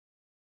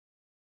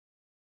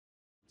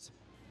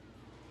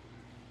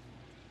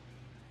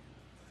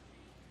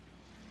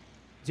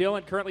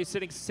Dylan currently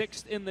sitting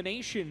 6th in the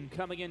nation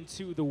coming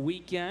into the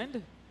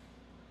weekend.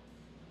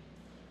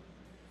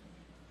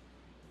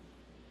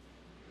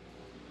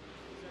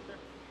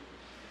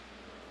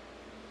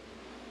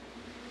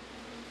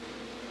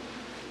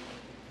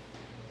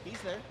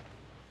 He's there.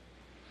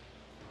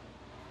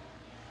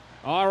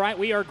 All right,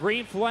 we are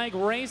green flag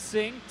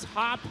racing.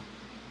 Top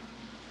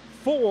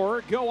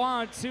 4 go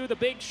on to the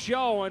big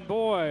show. And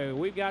boy,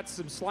 we've got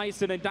some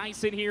slicing and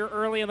dicing here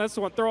early in this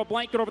one. Throw a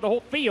blanket over the whole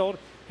field.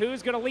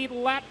 Who's going to lead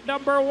lap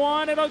number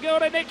 1? It'll go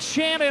to Nick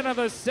Shannon of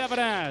the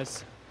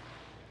 7S.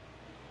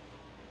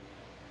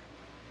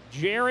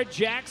 Jared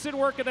Jackson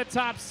working the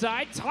top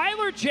side.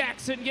 Tyler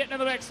Jackson getting in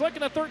the mix.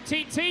 Look at the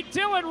 13T.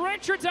 Dylan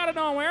Richards out of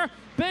nowhere.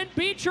 Ben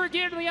Beecher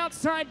getting to the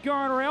outside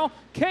guardrail.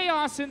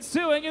 Chaos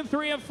ensuing in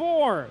 3 and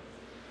 4.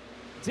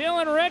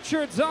 Dylan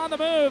Richards on the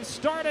move.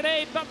 Started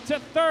 8th up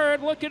to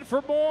 3rd, looking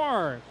for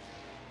more.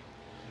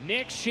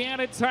 Nick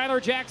Shannon, Tyler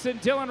Jackson,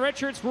 Dylan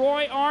Richards,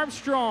 Roy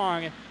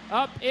Armstrong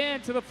up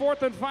into the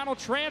 4th and final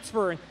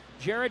transfer.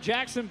 Jared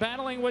Jackson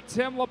battling with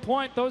Tim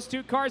LaPointe. Those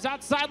 2 cars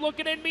outside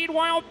looking in.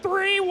 Meanwhile,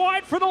 3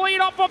 wide for the lead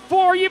off of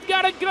 4. You've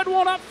got a good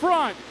one up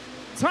front.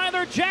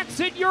 Tyler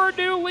Jackson, your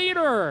new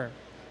leader.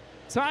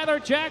 Tyler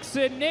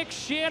Jackson, Nick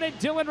Shannon,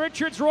 Dylan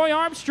Richards, Roy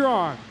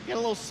Armstrong. Get a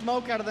little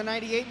smoke out of the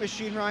 98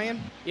 machine,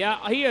 Ryan. Yeah,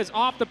 he is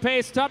off the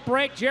pace. Tough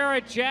break.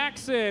 Jared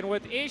Jackson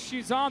with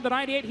issues on the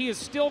 98. He is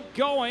still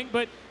going,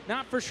 but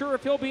not for sure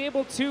if he'll be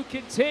able to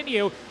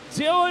continue.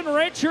 Dylan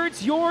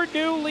Richards, your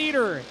new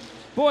leader.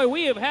 Boy,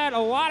 we have had a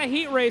lot of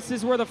heat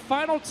races where the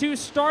final 2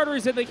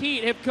 starters in the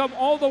heat have come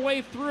all the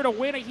way through to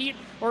win a heat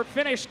or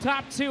finish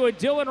top 2. And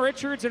Dylan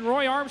Richards and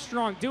Roy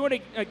Armstrong doing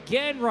it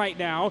again right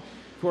now.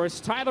 Of course,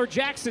 Tyler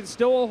Jackson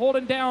still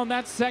holding down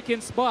that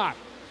 2nd spot.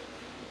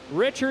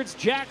 Richards,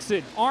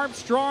 Jackson,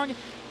 Armstrong,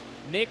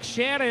 Nick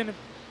Shannon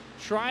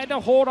trying to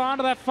hold on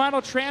to that final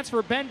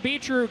transfer. Ben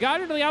Beecher, who got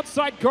into the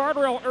outside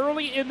guardrail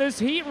early in this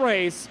heat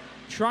race,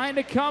 trying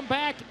to come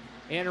back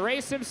and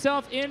race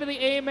himself into the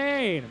A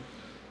main.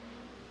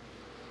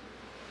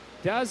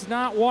 Does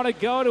not want to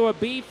go to a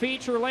B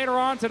feature later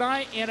on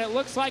tonight, and it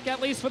looks like,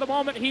 at least for the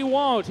moment, he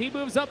won't. He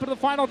moves up to the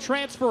final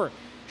transfer.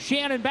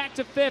 Shannon back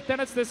to 5th, then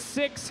it's the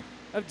 6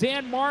 of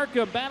Dan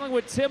Markham battling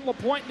with Tim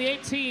LaPointe in the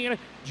 18.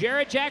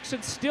 Jared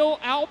Jackson still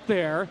out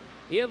there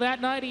in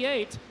that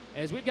 98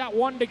 as we've got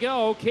 1 to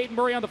go. Caden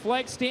Murray on the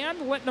flag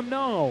stand letting them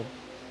know.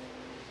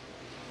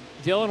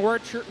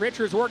 Dylan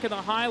Richards working the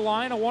high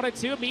line, a 1 and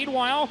 2.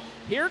 Meanwhile,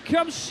 here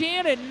comes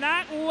Shannon,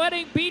 not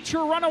letting Beecher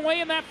run away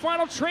in that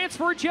final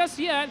transfer just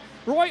yet.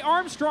 Roy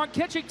Armstrong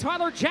catching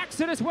Tyler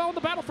Jackson as well in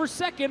the battle for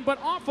 2nd,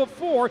 but off of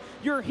 4,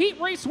 your heat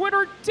race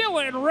winner,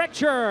 Dylan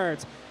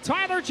Richards.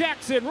 Tyler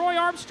Jackson, Roy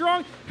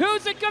Armstrong,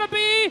 who's it gonna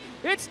be?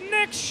 It's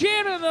Nick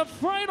Shannon, the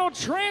final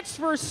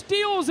transfer,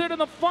 steals it in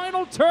the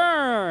final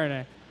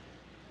turn.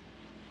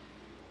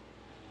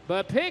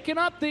 But picking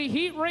up the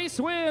heat race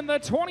win, the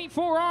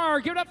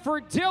 24R, give it up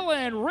for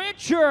Dylan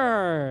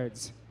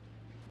Richards.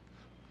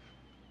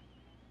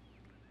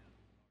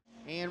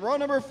 And row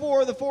number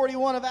 4, the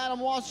 41 of Adam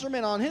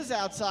Wasserman on his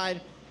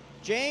outside.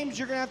 James,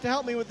 you're gonna have to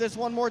help me with this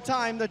one more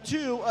time. The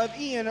 2 of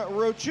Ian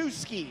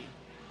Rochewski.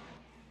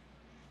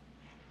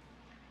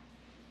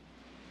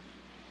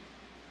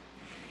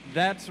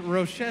 That's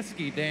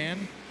Rochewski,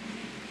 Dan.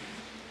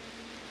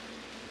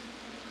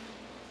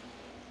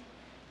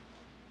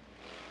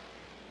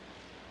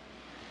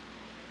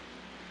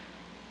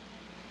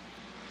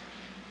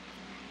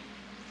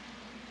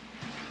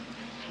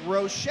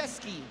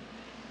 Rochewski.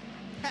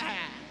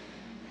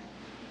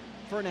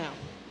 For now.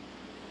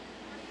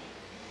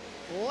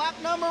 Lap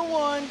number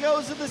 1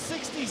 goes to the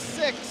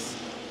 66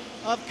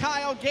 of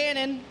Kyle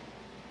Gannon.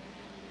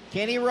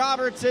 Kenny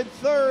Roberts in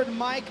 3rd.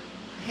 Mike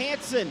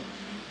Hansen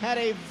had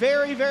a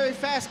very, very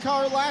fast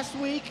car last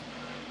week.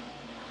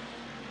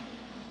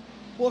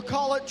 We'll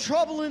call it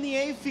trouble in the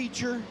A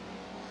feature.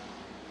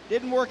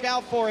 Didn't work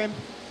out for him.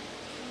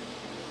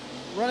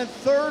 Running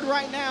 3rd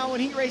right now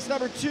in heat race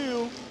number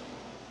 2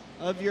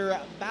 of your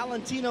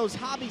Valentino's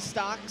Hobby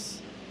Stocks.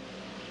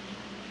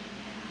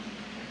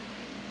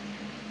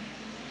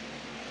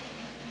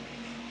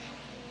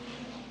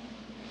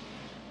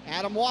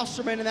 Adam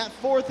Wasserman in that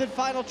 4th and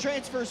final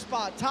transfer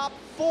spot. Top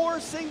 4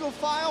 single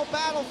file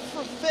battle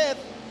for 5th.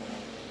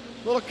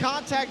 Little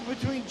contact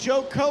between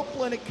Joe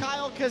Copeland and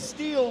Kyle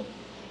Castile.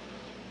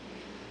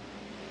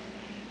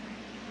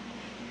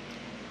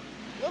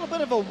 A little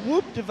bit of a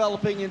whoop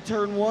developing in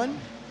turn 1.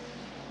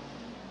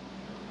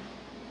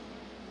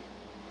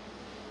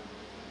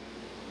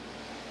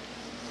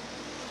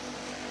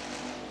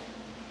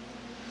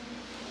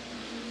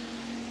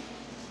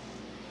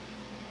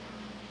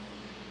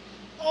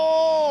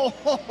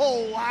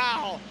 Oh,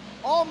 wow.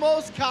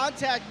 Almost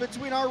contact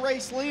between our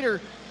race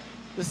leader,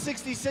 the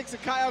 66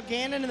 of Kyle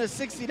Gannon, and the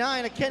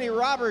 69 of Kenny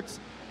Roberts.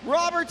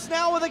 Roberts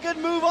now with a good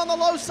move on the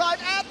low side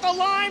at the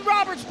line.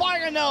 Roberts by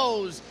a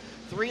nose.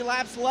 3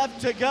 laps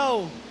left to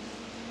go.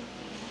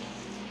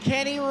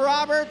 Kenny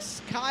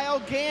Roberts, Kyle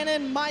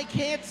Gannon, Mike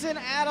Hansen,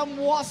 Adam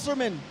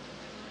Wasserman.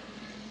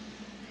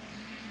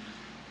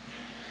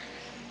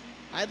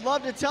 I'd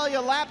love to tell you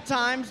lap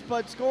times,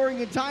 but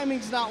scoring and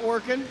timing's not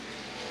working.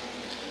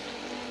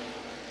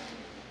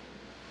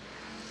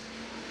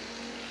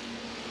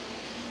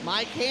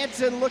 Mike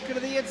Hansen looking to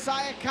the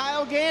inside of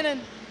Kyle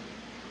Gannon.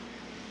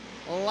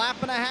 A lap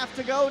and a half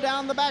to go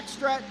down the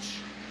backstretch.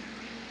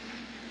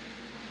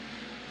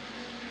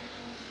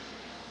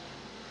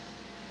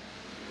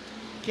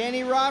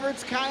 Kenny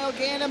Roberts, Kyle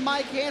Gannon,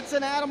 Mike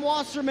Hansen, Adam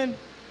Wasserman.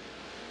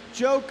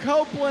 Joe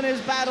Copeland has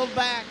battled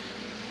back.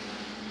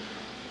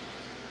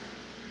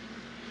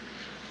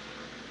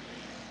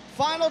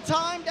 Final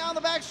time down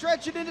the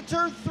backstretch and into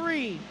turn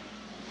 3.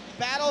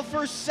 Battle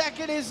for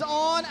second is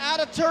on.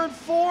 Out of turn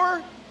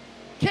 4,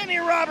 Kenny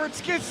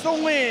Roberts gets the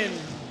win.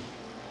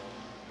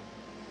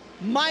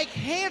 Mike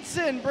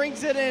Hansen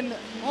brings it in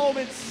home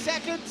in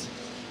second.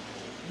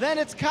 Then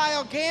it's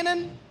Kyle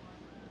Gannon.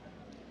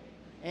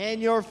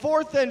 And your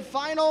fourth and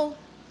final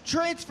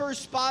transfer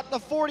spot, the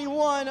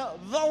 41, the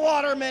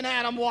Waterman,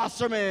 Adam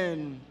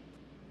Wasserman.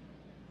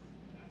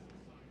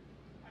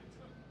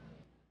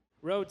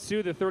 Row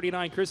 2, the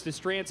 39, Chris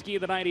Stransky,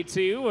 the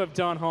 92 of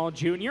Don Hall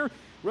Jr.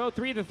 Row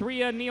 3, the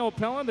 3N Neil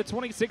Pellin, the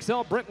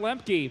 26L Brett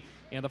Lemke.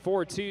 And the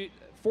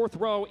fourth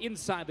row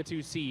inside the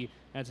 2C,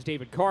 that's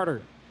David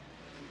Carter.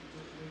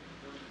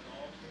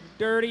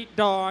 Dirty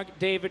Dog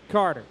David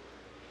Carter.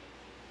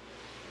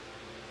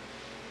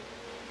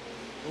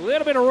 A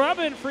little bit of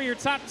rubbing for your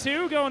top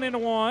 2 going into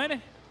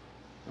 1.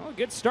 Oh,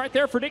 good start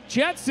there for Nick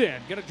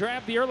Jensen. Going to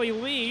grab the early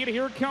lead.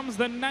 Here comes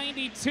the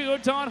 92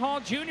 of Don Hall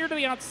Jr. to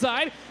the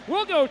outside.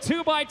 We'll go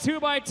 2 by 2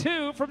 by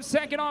 2 from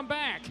second on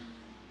back.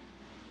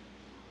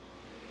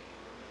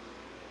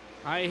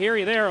 I hear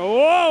you there.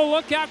 Whoa,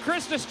 look out,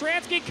 Chris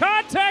Stransky.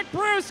 Contact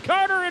Bruce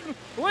Carter and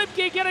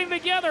Lemke getting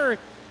together.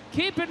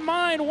 Keep in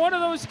mind, one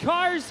of those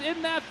cars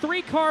in that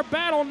 3-car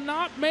battle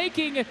not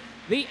making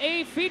the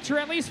A feature,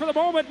 at least for the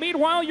moment.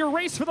 Meanwhile, your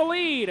race for the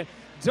lead.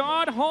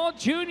 Don Hall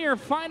Jr.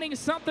 finding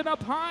something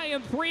up high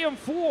in 3 and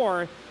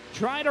 4.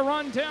 Trying to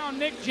run down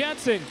Nick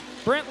Jensen.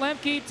 Brent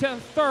Lemke to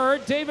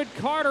third. David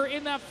Carter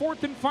in that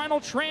 4th and final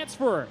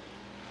transfer.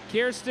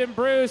 Kirsten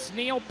Bruce,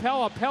 Neil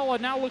Pella. Pella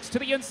now looks to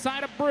the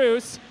inside of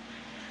Bruce.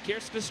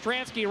 Kirsten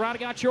Stransky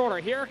rounding out your order.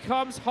 Here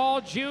comes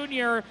Hall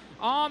Jr.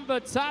 on the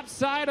top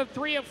side of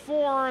 3 and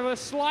 4. The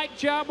slight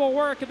job will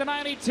work, and the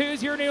 92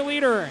 is your new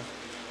leader.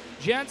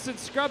 Jensen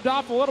scrubbed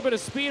off a little bit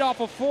of speed off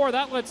of 4.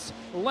 That lets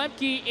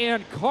Lemke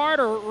and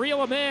Carter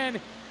reel him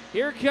in.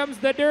 Here comes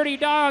the Dirty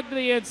Dog to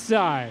the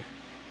inside.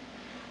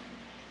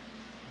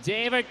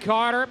 David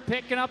Carter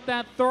picking up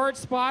that 3rd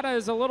spot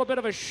as a little bit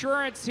of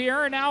assurance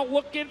here, and now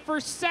looking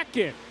for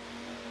second.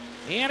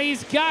 And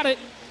he's got it.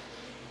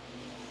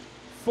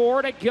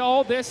 4 to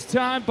go this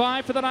time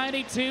by for the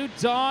 92.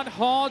 Don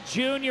Hall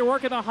Jr.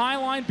 working the high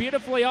line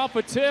beautifully off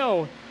of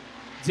 2.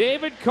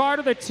 David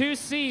Carter, the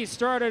 2C,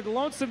 started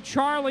Lonesome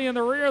Charlie in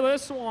the rear of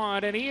this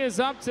one, and he is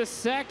up to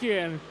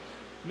second.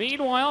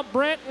 Meanwhile,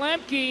 Brent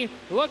Lemke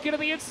looking to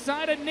the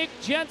inside of Nick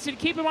Jensen.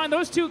 Keep in mind,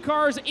 those 2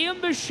 cars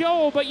in the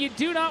show, but you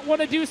do not want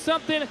to do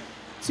something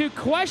to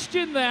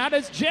question that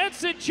as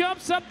Jensen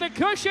jumps up the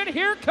cushion.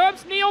 Here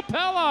comes Neil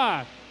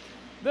Pella.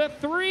 The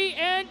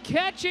 3N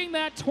catching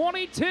that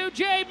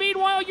 22J.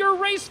 Meanwhile, your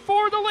race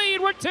for the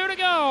lead with 2 to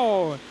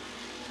go.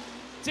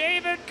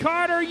 David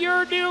Carter,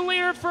 your new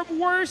leader from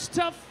worst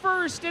to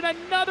first in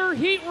another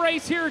heat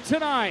race here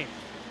tonight.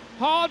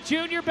 Hall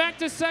Jr. back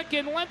to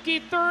second.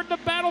 Lemke third. The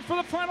battle for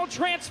the final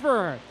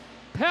transfer.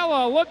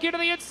 Pella looking to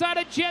the inside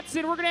of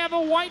Jensen. We're going to have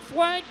a white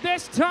flag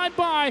this time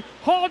by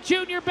Hall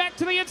Jr. back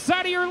to the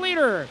inside of your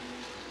leader.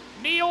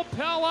 Neil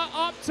Pella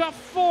up to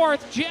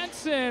 4th.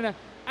 Jensen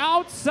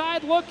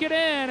outside looking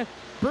in.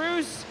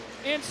 Bruce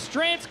and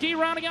Stransky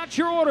rounding out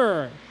your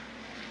order.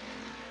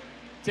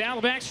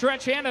 Down the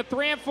backstretch and a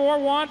 3 and 4,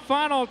 1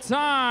 final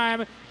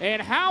time. And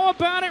how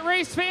about it,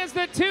 race fans?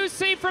 The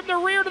 2C from the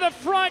rear to the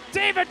front.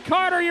 David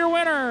Carter, your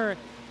winner.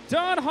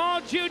 Don Hall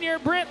Jr.,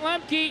 Brent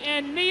Lemke,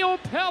 and Neil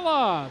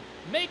Pella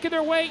making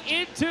their way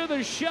into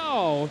the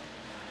show.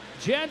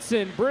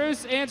 Jensen,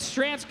 Bruce, and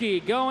Stransky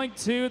going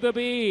to the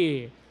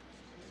B.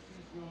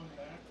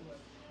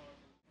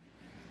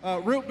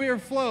 Root beer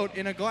float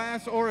in a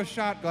glass or a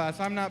shot glass.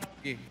 I'm not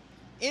picky.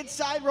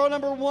 Inside row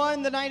number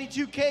 1, the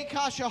 92K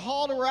Kasha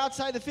Halter. We're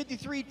outside the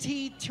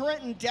 53T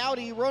Trenton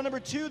Dowdy. Row number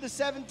 2, the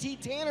 7T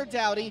Tanner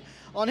Dowdy.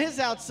 On his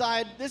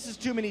outside, this is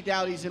too many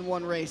Dowdys in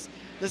one race.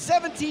 The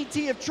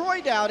 17T of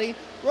Troy Dowdy.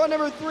 Row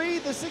number 3,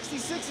 the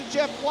 66 of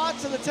Jeff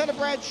Watts and the 10 of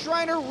Brad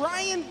Schreiner.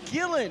 Ryan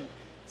Gillen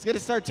is going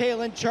to start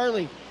tail end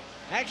Charlie.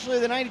 Actually,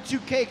 the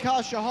 92K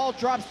Kasha Hall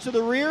drops to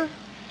the rear.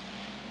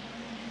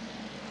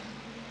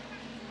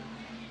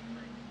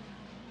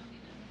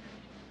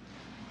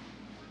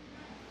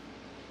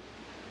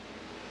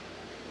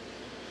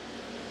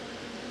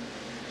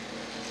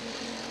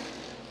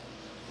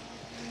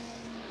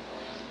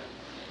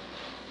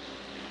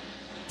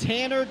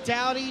 Tanner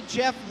Dowdy,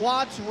 Jeff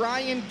Watts,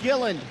 Ryan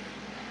Gillen.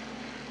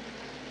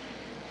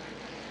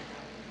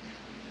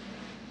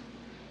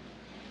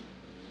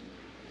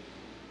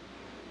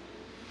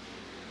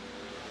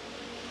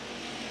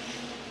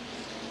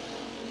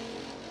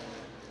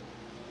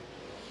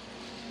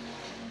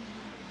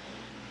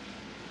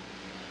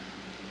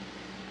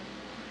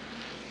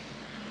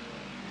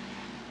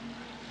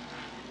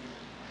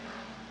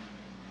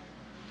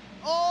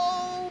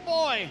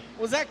 play.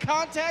 Was that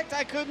contact?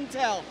 I couldn't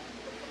tell.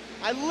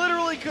 I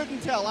literally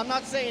couldn't tell. I'm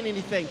not saying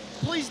anything.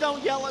 Please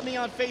don't yell at me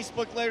on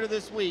Facebook later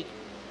this week.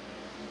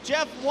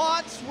 Jeff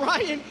Watts,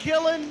 Ryan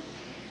Gillen,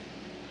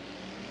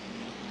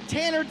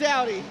 Tanner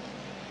Dowdy.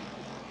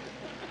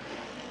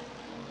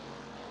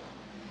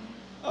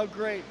 Oh,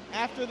 great.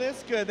 After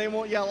this, good. They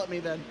won't yell at me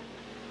then.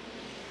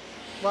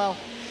 Well,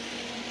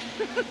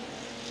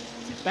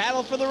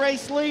 battle for the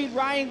race lead.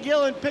 Ryan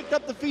Gillen picked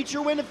up the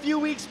feature win a few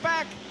weeks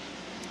back.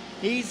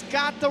 He's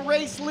got the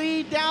race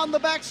lead down the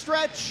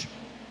backstretch.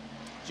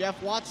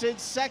 Jeff Watts in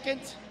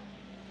second.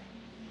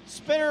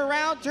 Spinner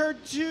around, turn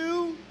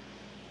 2.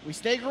 We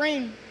stay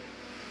green.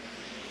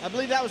 I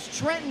believe that was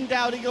Trenton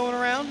Dowdy going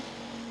around.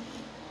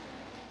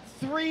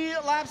 3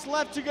 laps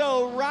left to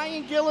go.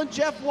 Ryan Gillen,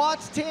 Jeff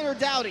Watts, Tanner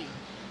Dowdy.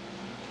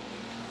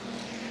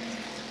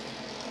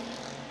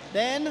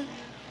 Then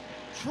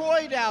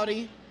Troy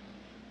Dowdy.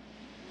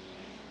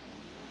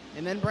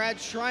 And then Brad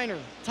Schreiner.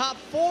 Top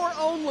 4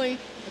 only.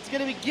 It's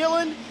going to be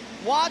Gillen,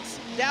 Watts,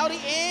 Dowdy,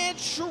 and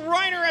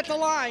Schreiner at the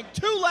line.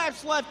 2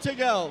 laps left to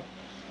go.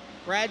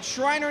 Brad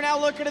Schreiner now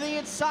looking to the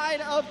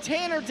inside of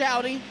Tanner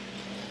Dowdy.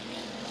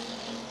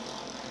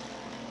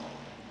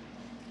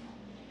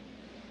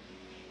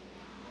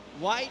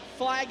 White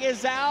flag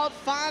is out.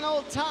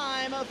 Final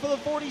time for the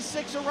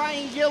 46 of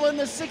Ryan Gillen,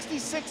 the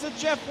 66 of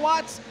Jeff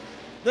Watts,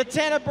 the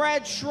 10 of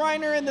Brad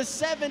Schreiner, and the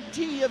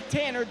 70 of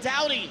Tanner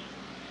Dowdy.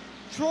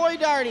 Troy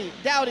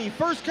Dowdy,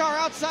 first car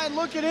outside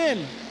looking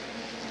in.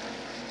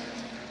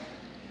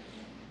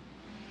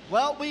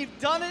 Well, we've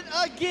done it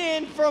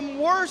again from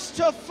worst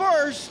to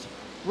first.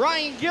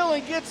 Ryan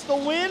Gillen gets the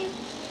win.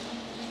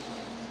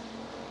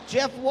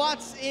 Jeff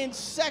Watts in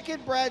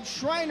second, Brad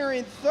Schreiner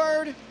in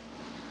third,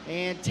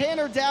 and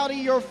Tanner Dowdy,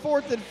 your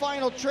 4th and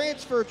final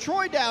transfer.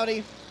 Troy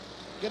Dowdy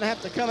gonna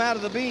have to come out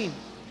of the beam.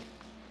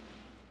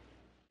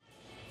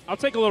 I'll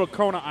take a little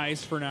Kona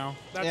ice for now.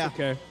 That's Yeah.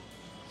 okay.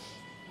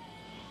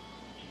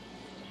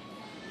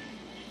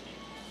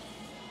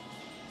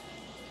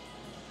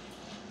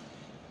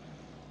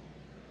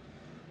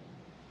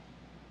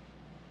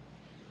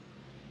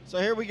 So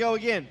here we go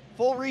again,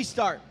 full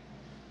restart.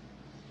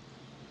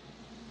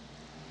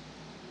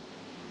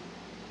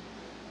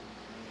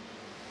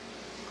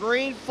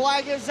 Green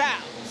flag is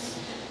out.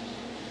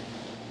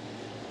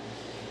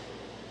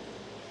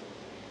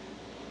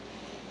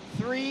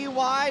 Three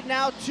wide,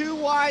 now 2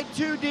 wide,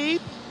 2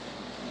 deep.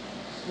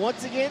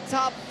 Once again,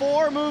 top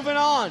 4 moving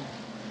on.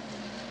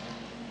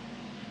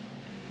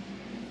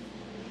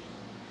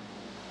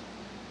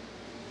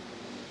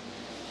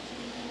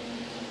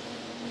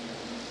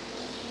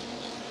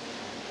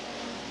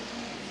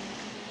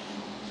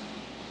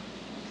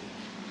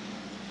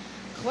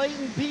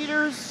 Clayton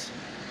Peters,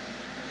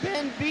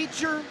 Ben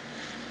Beecher.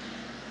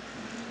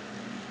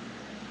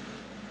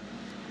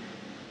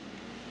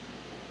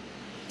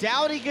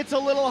 Dowdy gets a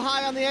little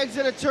high on the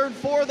exit of turn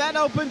 4. That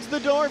opens the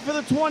door for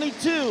the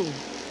 22.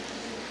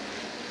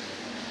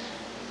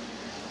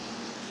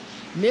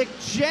 Nick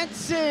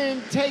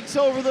Jensen takes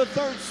over the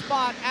 3rd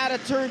spot out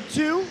of turn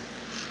 2.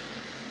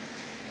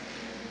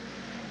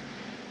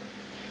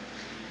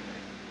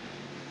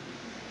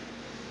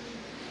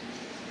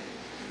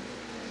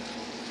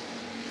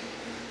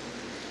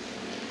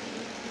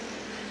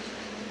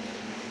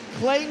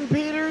 Clayton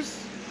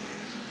Peters,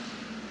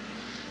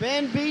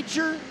 Ben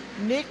Beecher,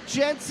 Nick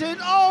Jensen.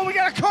 Oh, we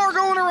got a car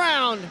going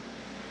around.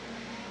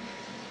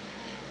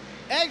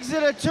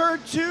 Exit of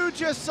turn 2,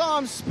 just saw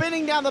him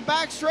spinning down the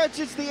backstretch.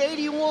 It's the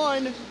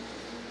 81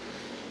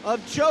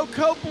 of Joe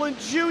Copeland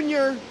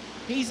Jr.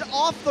 He's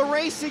off the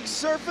racing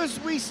surface.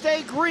 We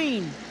stay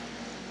green.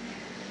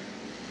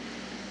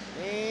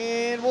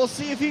 And we'll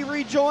see if he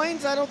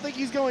rejoins. I don't think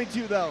he's going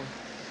to, though.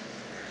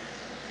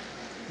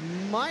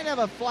 Might have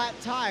a flat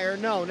tire.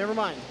 No, never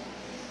mind.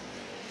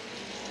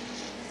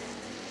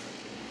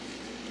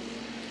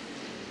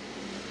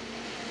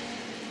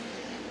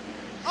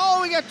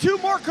 Oh, we got 2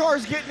 more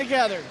cars getting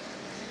together.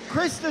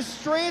 Krista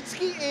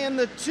Stransky and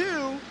the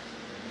 2.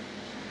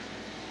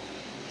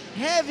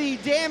 Heavy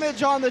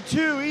damage on the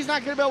 2. He's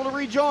not going to be able to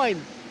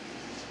rejoin.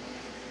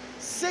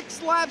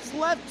 6 laps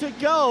left to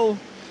go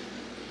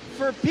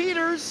for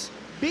Peters,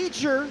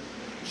 Beecher,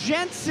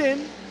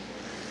 Jensen,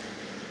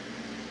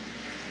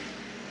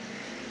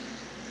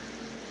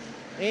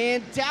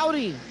 and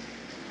Dowdy.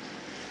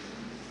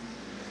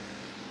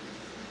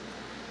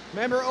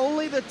 Remember,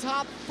 only the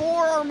top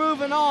 4 are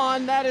moving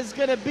on. That is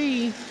going to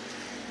be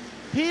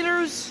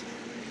Peters,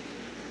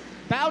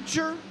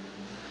 Beecher.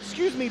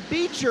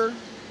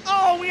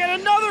 Oh, we had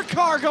another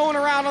car going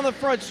around on the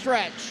front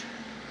stretch.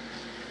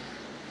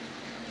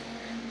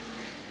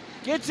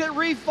 Gets it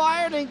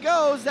refired and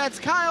goes. That's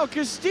Kyle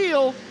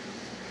Castile.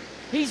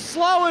 He's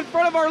slow in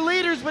front of our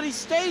leaders, but he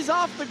stays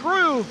off the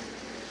groove.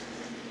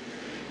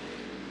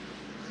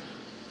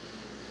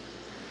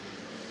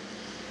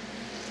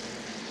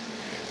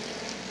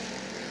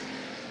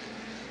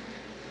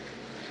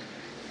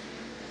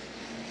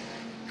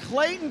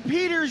 Clayton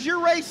Peters,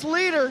 your race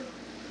leader.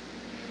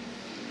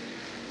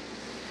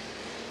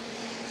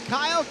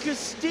 Kyle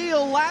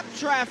Castile, lap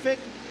traffic.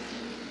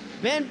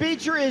 Ben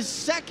Beecher is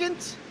second.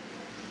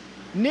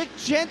 Nick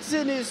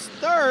Jensen is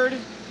third.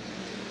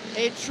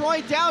 And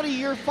Troy Dowdy,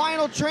 your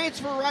final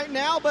transfer right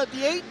now, but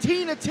the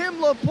 18 of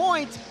Tim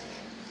LaPointe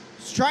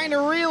is trying to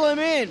reel him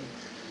in.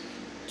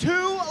 2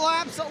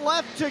 laps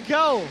left to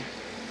go.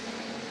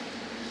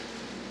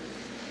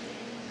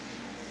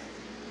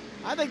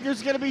 I think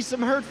there's going to be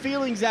some hurt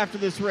feelings after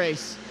this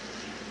race.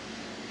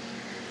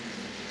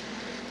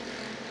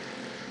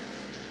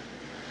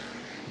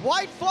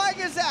 White flag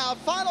is out.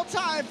 Final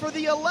time for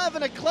the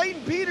 11 of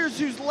Clayton Peters,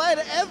 who's led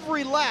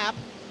every lap.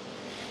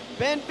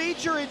 Ben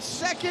Beecher in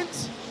second.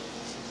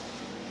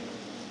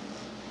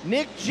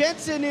 Nick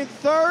Jensen in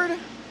third.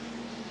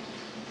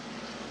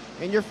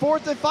 And your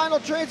fourth and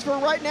final transfer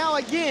right now,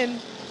 again,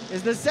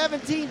 is the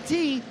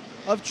 17T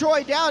of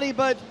Troy Dowdy,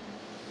 but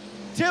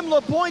Tim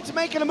LaPointe's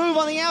making a move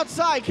on the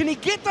outside. Can he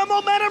get the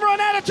momentum run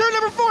out of turn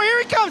number 4? Here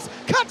he comes,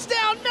 cuts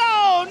down,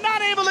 no,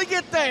 not able to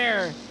get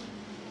there.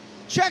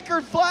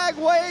 Checkered flag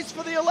waves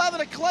for the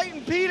 11 of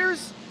Clayton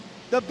Peters,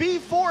 the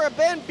B4 of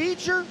Ben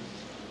Beecher,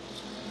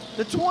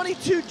 the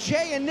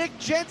 22J of Nick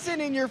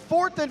Jensen, and your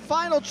fourth and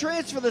final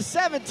transfer, the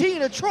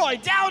 17 of Troy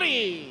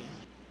Dowdy.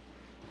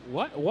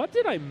 What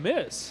did I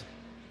miss?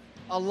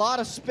 A lot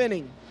of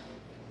spinning.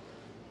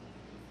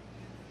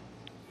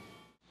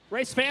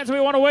 Race fans, we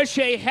want to wish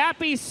a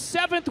happy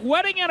 7th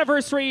wedding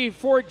anniversary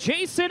for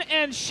Jason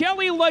and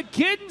Shelly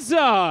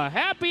Laginza.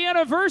 Happy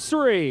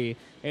anniversary.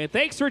 And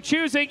thanks for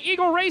choosing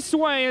Eagle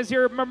Raceway as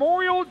your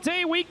Memorial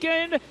Day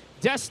weekend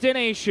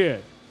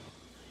destination.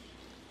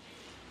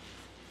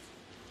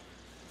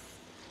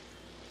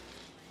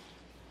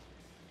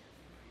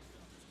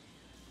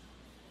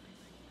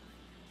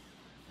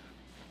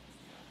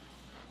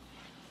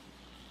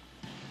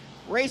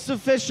 Race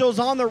officials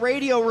on the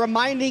radio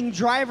reminding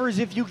drivers,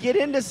 if you get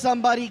into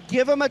somebody,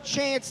 give them a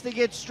chance to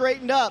get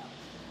straightened up.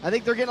 I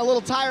think they're getting a little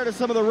tired of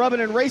some of the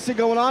rubbing and racing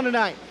going on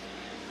tonight.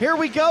 Here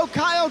we go.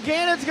 Kyle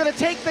Gannon's going to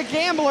take the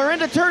Gambler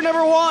into turn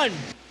number 1.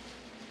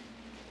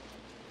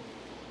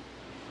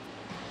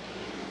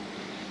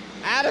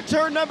 Out of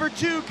turn number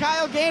 2,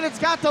 Kyle Gannon's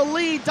got the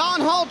lead.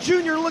 Don Hall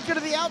Jr. looking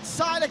to the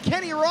outside of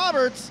Kenny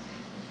Roberts.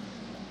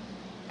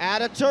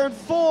 Out of turn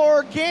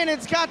 4,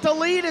 Gannon's got the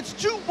lead. It's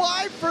too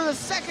wide for the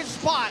second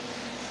spot.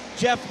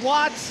 Jeff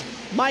Watts,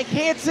 Mike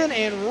Hansen,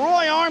 and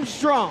Roy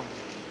Armstrong.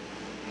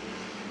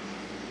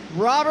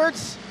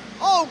 Roberts,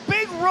 oh,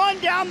 big run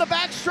down the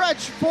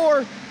backstretch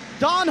for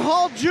Don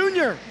Hall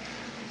Jr.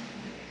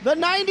 The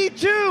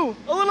 92,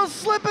 a little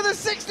slip of the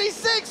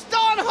 66.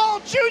 Don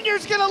Hall Jr.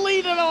 is going to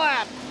lead in a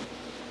lap.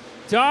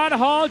 Don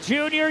Hall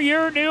Jr.,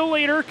 your new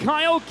leader.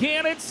 Kyle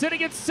Gannon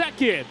sitting at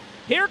second.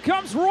 Here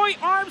comes Roy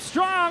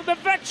Armstrong, the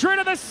veteran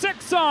of the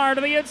 6R,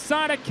 to the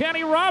inside of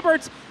Kenny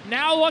Roberts.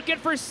 Now looking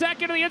for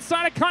second to the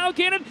inside of Kyle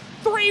Gannon.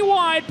 3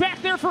 wide,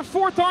 back there for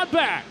 4th on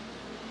back.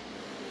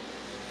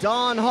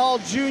 Don Hall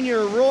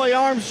Jr., Roy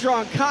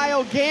Armstrong,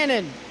 Kyle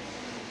Gannon.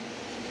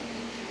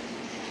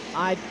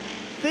 I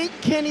think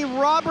Kenny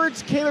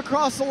Roberts came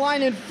across the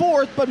line in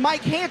 4th, but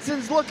Mike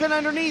Hansen's looking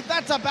underneath.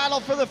 That's a battle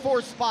for the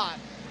 4th spot.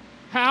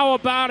 How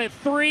about it?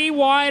 3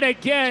 wide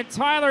again.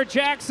 Tyler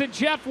Jackson,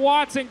 Jeff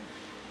Watson,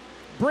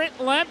 Brent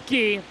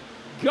Lemke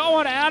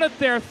going at it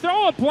there.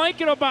 Throw a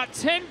blanket of about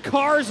 10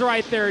 cars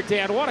right there,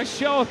 Dan. What a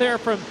show there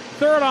from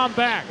 3rd on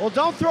back. Well,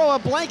 don't throw a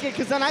blanket,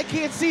 because then I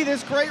can't see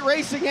this great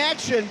racing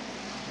action.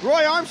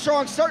 Roy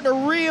Armstrong starting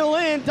to reel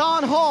in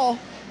Don Hall.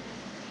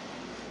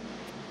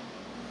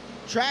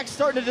 Track's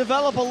starting to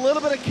develop a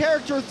little bit of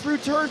character through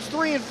turns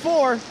 3 and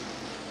 4.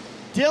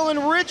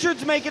 Dylan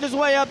Richards making his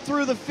way up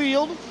through the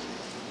field.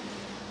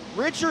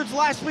 Richards,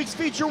 last week's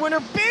feature winner.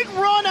 Big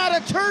run out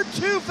of turn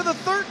 2 for the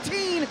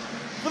 13.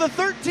 For the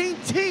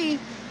 13T,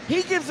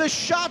 he gives a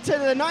shot to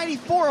the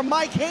 94 of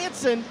Mike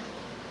Hansen.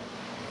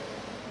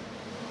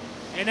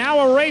 And now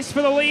a race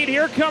for the lead.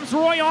 Here comes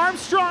Roy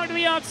Armstrong to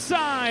the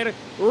outside,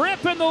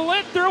 ripping the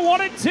lid through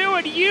 1 and 2,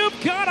 and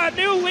you've got a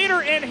new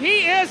leader, and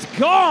he is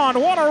gone.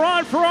 What a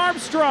run for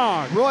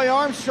Armstrong. Roy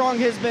Armstrong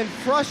has been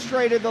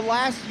frustrated the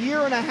last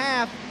year and a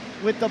half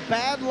with the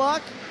bad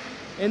luck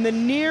and the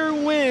near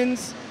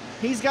wins.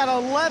 He's got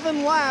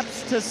 11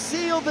 laps to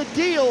seal the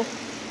deal,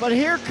 but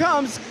here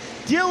comes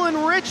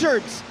Dylan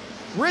Richards.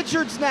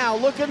 Richards now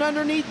looking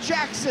underneath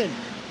Jackson.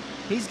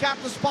 He's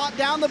got the spot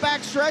down the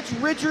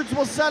backstretch. Richards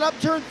will set up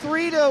turn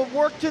 3 to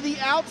work to the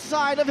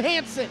outside of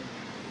Hansen.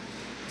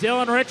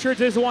 Dylan Richards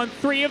has won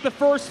 3 of the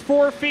first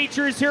 4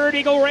 features here at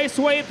Eagle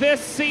Raceway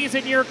this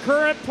season, your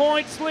current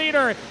points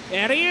leader.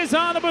 And he is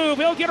on the move.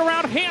 He'll get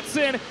around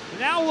Hansen.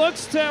 Now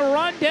looks to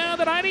run down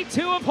the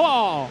 92 of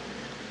Hall.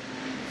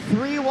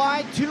 3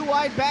 wide, 2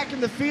 wide back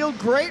in the field.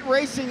 Great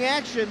racing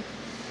action.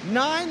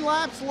 9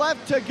 laps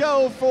left to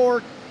go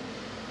for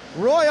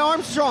Roy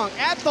Armstrong.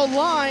 At the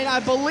line, I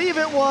believe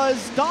it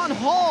was Don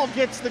Hall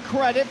gets the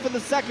credit for the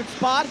 2nd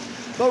spot,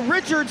 but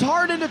Richards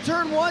hard into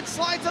turn 1,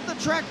 slides up the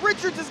track.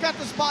 Richards has got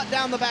the spot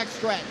down the back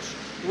stretch.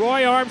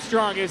 Roy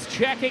Armstrong is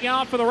checking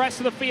out for the rest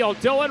of the field.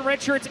 Dylan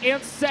Richards in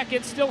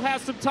 2nd, still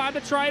has some time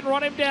to try and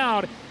run him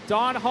down.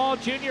 Don Hall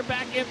Jr.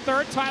 back in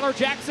 3rd, Tyler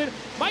Jackson,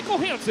 Michael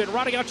Hansen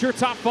rounding out your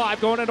top 5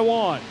 going into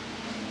 1.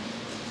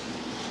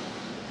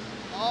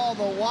 All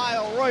the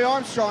while, Roy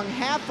Armstrong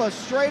half a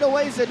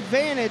straightaways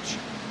advantage.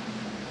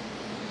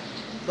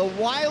 The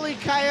Wile E.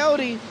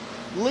 Coyote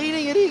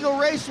leading at Eagle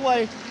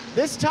Raceway.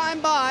 This time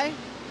by,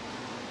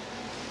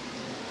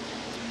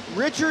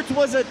 Richards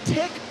was a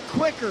tick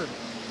quicker.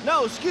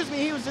 No, excuse me,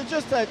 he was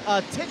just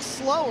a tick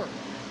slower.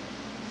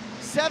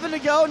 7 to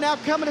go, now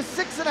coming to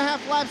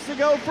 6.5 laps to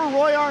go for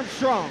Roy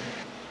Armstrong.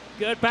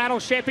 Good battle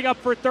shaping up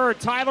for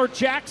third. Tyler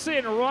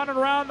Jackson running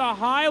around the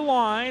high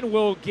line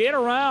will get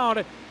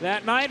around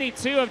that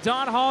 92 of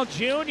Don Hall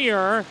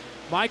Jr.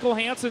 Michael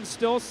Hansen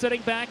still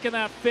sitting back in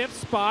that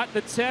 5th spot.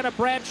 The 10 of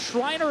Brad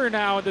Schreiner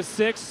now in the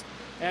 6th.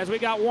 As we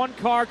got one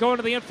car going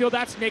to the infield,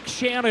 that's Nick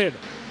Shannon.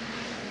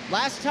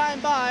 Last time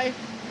by,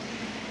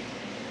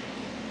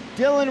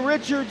 Dylan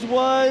Richards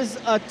was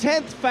a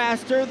 10th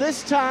faster.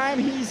 This time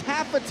he's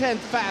half a 10th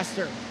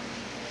faster.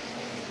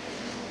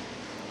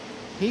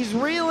 He's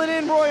reeling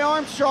in Roy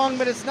Armstrong,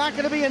 but it's not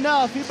going to be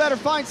enough. He better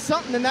find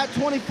something in that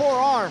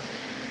 24R.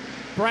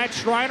 Brad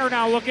Schreiner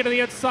now looking to the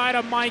inside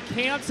of Mike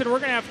Hansen. We're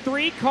going to have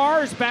 3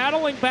 cars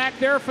battling back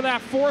there for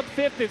that 4th,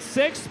 5th, and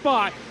 6th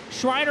spot.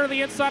 Schreiner to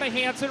the inside of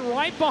Hansen,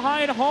 right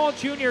behind Hall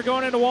Jr.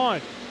 going into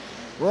 1.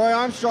 Roy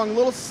Armstrong, a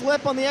little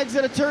slip on the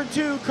exit of turn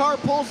 2. Car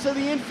pulls to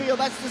the infield.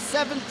 That's the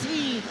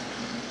 17.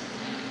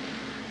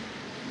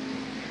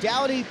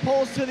 Dowdy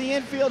pulls to the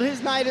infield.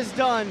 His night is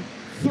done.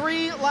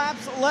 3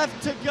 laps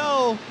left to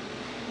go.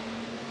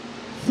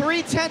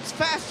 3/10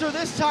 faster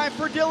this time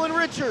for Dylan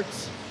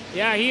Richards.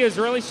 Yeah, he is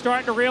really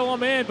starting to reel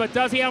him in, but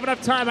does he have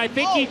enough time? I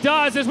think he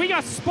does, as we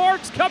got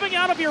sparks coming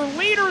out of your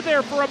leader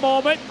there for a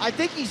moment. I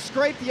think he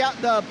scraped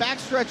the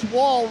backstretch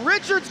wall.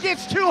 Richards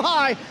gets too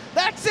high.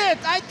 That's it.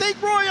 I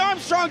think Roy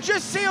Armstrong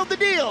just sealed the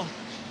deal.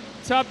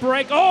 Tough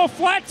break. Oh,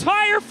 flat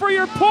tire for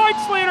your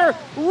points leader.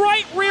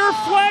 Right rear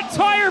flat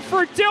tire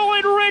for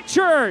Dylan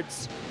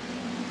Richards.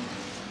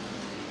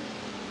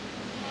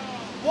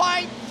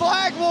 White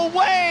flag will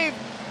wave.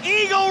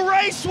 Eagle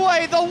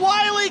Raceway, the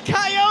Wile E.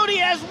 Coyote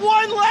has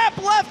 1 lap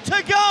left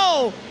to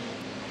go.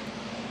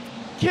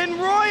 Can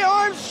Roy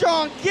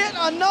Armstrong get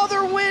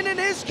another win in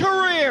his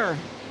career?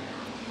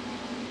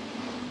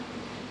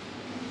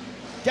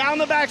 Down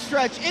the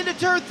backstretch, into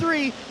turn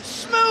 3,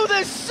 smooth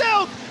as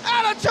silk,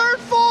 out of turn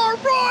 4,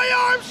 Roy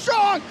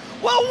Armstrong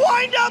will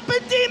wind up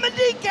in Demon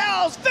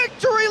Decals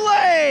victory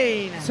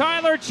lane.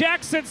 Tyler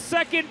Jackson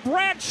 2nd,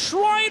 Brad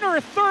Schreiner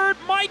 3rd,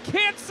 Mike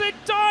Hansen,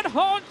 Don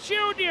Hall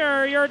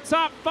Jr. your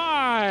top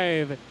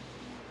 5.